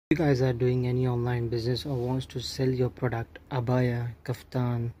you guys are doing any online business or wants to sell your product, abaya,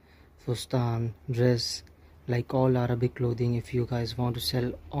 kaftan, fustan, dress, like all Arabic clothing, if you guys want to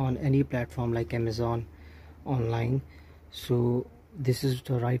sell on any platform like Amazon online, so this is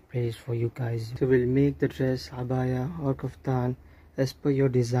the right place for you guys. So we'll make the dress, abaya or kaftan as per your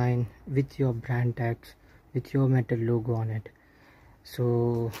design with your brand tags, with your metal logo on it.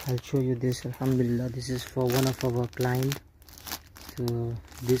 So I'll show you this. Alhamdulillah, this is for one of our client. So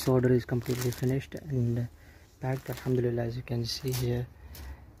this order is completely finished and packed, alhamdulillah, as you can see here.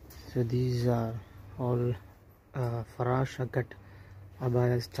 So these are all farrasha cut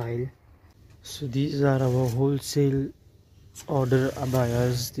abaya style. So these are our wholesale order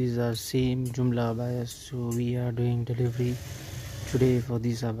abayas. These are same jumla abayas, so we are doing delivery today for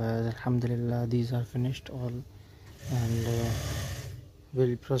these abayas. Alhamdulillah, these are finished all, and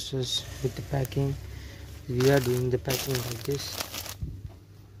we'll process with the packing. We are doing the packing like this.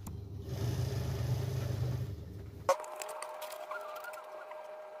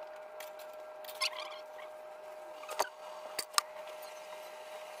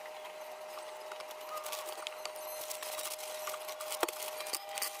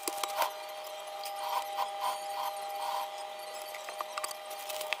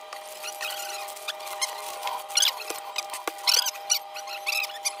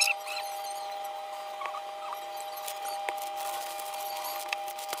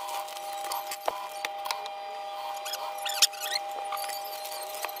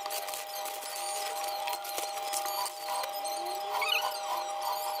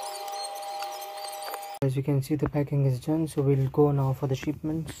 As you can see, the packing is done, so we'll go now for the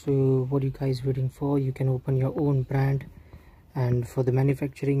shipment. So what you guys waiting for? You can open your own brand, and for the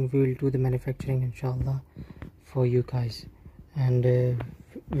manufacturing, we will do the manufacturing inshallah for you guys, and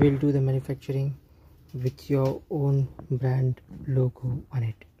we'll do the manufacturing with your own brand logo on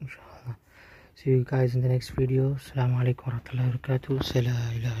it inshallah. See you guys in the next video. Assalamu alaikum wa rahmatullahi wa barakatuh. La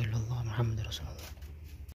ilaha illallah Muhammad Rasulullah.